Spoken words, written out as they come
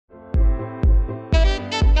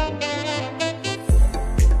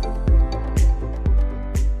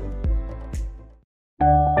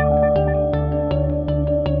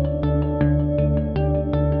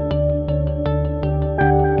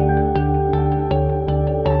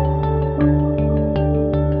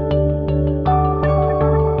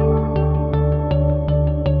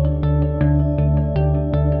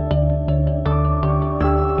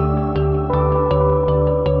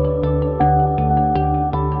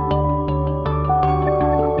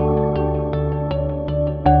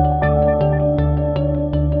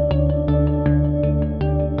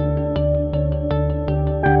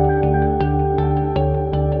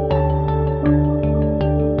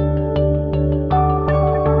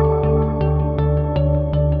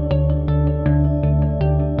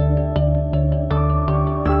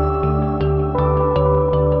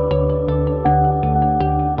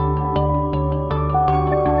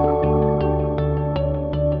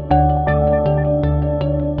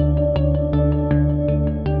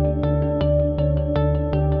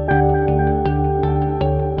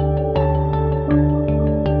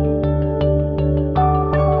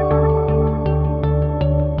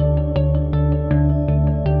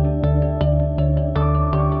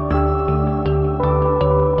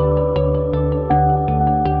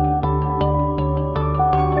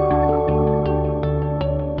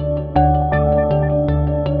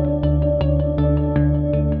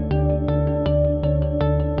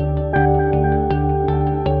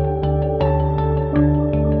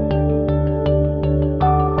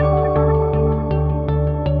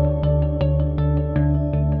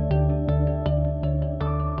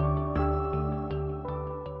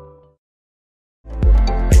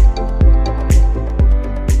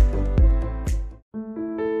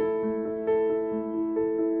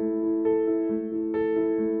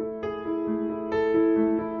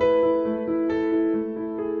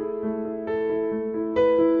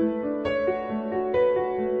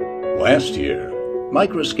Last year,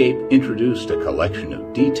 Microscape introduced a collection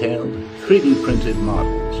of detailed, 3D printed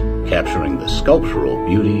models capturing the sculptural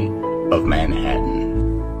beauty of Manhattan.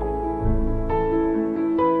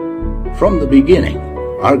 From the beginning,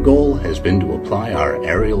 our goal has been to apply our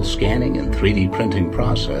aerial scanning and 3D printing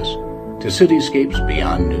process to cityscapes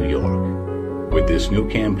beyond New York. With this new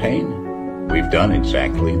campaign, we've done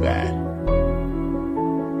exactly that.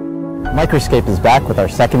 Microscape is back with our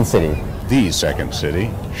second city. The second city,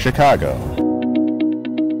 Chicago.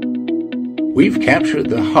 We've captured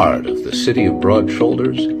the heart of the city of broad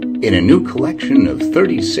shoulders in a new collection of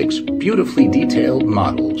 36 beautifully detailed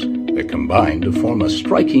models that combine to form a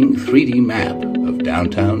striking 3D map of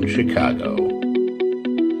downtown Chicago.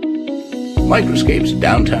 Microscape's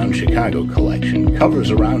Downtown Chicago collection covers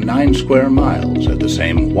around 9 square miles at the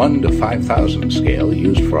same 1 to 5,000 scale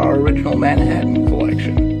used for our original Manhattan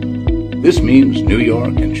collection. This means New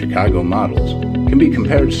York and Chicago models can be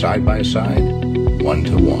compared side by side, 1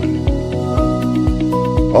 to 1.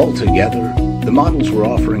 Altogether, the models we're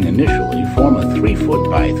offering initially form a 3-foot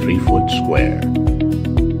by 3-foot square.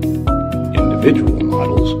 Individual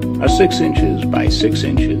models are 6 inches by 6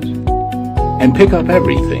 inches and pick up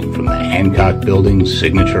everything from the Hancock Building's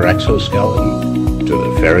signature exoskeleton to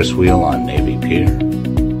the Ferris wheel on Navy Pier.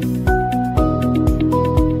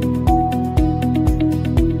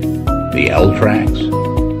 The L tracks,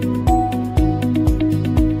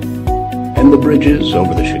 and the bridges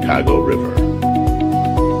over the Chicago River.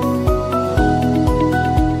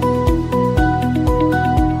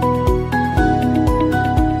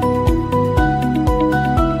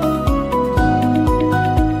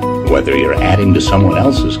 Whether you're adding to someone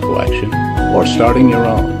else's collection or starting your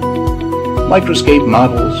own, Microscape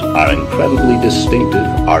models are incredibly distinctive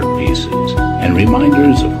art pieces and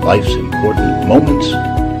reminders of life's important moments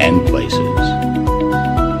and places.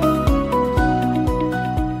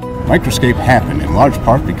 Microscape happened in large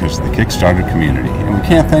part because of the Kickstarter community, and we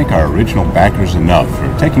can't thank our original backers enough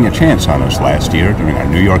for taking a chance on us last year during our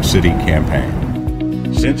New York City campaign.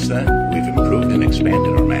 Since then, we've improved and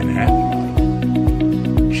expanded our Manhattan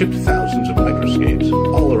model, shipped thousands of Microscapes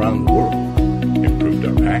all around the world, improved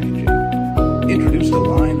our packaging, introduced a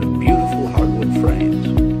line of beautiful hardwood frames,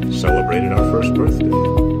 celebrated our first birthday,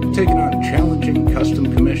 taken on challenging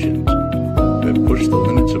custom commissions that push the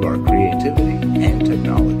limits of our creativity and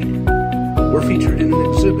technology. We're featured in an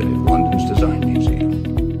exhibit at London's Design Museum,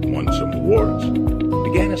 won some awards,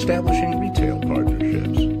 began establishing retail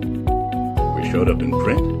partnerships. We showed up in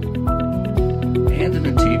print and in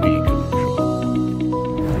a TV commercial.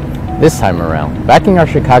 This time around, backing our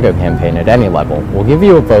Chicago campaign at any level will give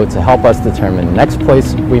you a vote to help us determine the next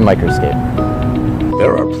place we Microscape.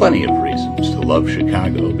 There are plenty of reasons to love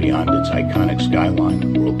Chicago beyond its iconic skyline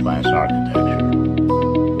and world-class architecture.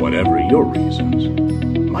 Whatever your reasons,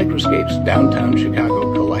 Microscape's Downtown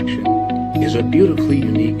Chicago collection is a beautifully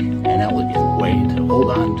unique and elegant way to hold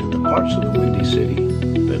on to the parts of the Windy City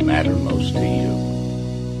that matter most to you.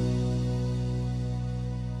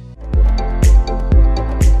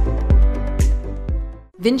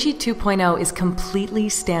 Vinci 2.0 is completely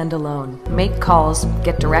standalone. Make calls,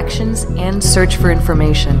 get directions, and search for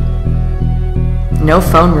information. No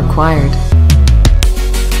phone required.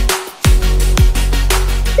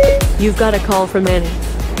 You've got a call from Annie.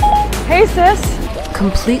 Hey, sis!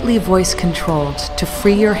 Completely voice controlled to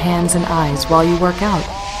free your hands and eyes while you work out.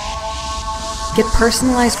 Get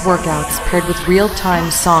personalized workouts paired with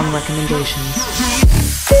real-time song recommendations.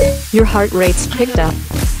 Your heart rate's picked up.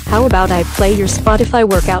 How about I play your Spotify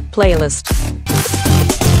workout playlist?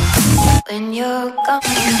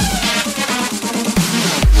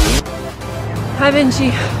 Hi,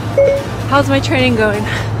 Vinci. How's my training going?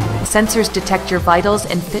 Sensors detect your vitals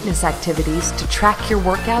and fitness activities to track your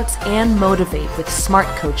workouts and motivate with smart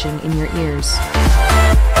coaching in your ears.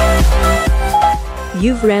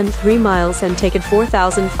 You've ran 3 miles and taken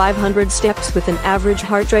 4,500 steps with an average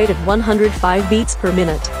heart rate of 105 beats per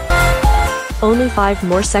minute. Only 5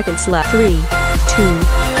 more seconds left. 3, 2,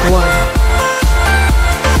 1.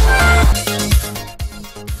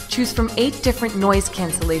 Choose from 8 different noise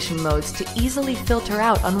cancellation modes to easily filter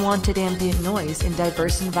out unwanted ambient noise in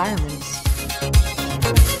diverse environments.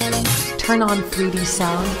 Turn on 3D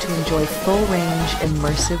sound to enjoy full-range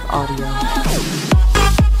immersive audio.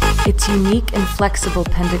 Its unique and flexible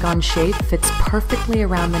pentagon shape fits perfectly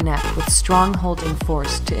around the neck with strong holding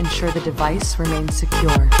force to ensure the device remains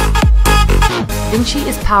secure. Vinci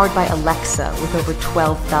is powered by Alexa with over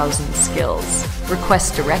 12,000 skills.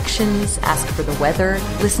 Request directions, ask for the weather,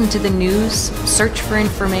 listen to the news, search for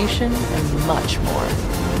information, and much more.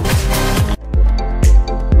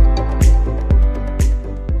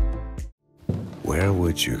 Where would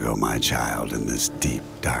would you go, my child, in this deep,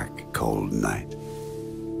 dark, cold night?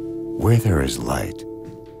 Where there is light,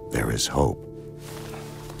 there is hope.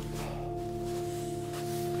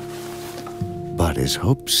 But is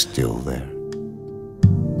hope still there?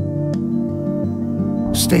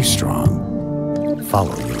 Stay strong.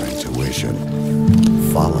 Follow your intuition.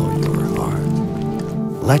 Follow your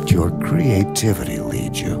heart. Let your creativity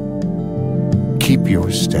lead you. Keep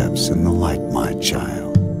your steps in the light, my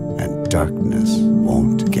child, and darkness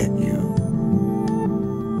won't get you.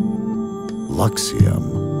 Luxium.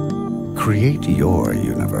 Create your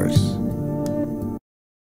universe.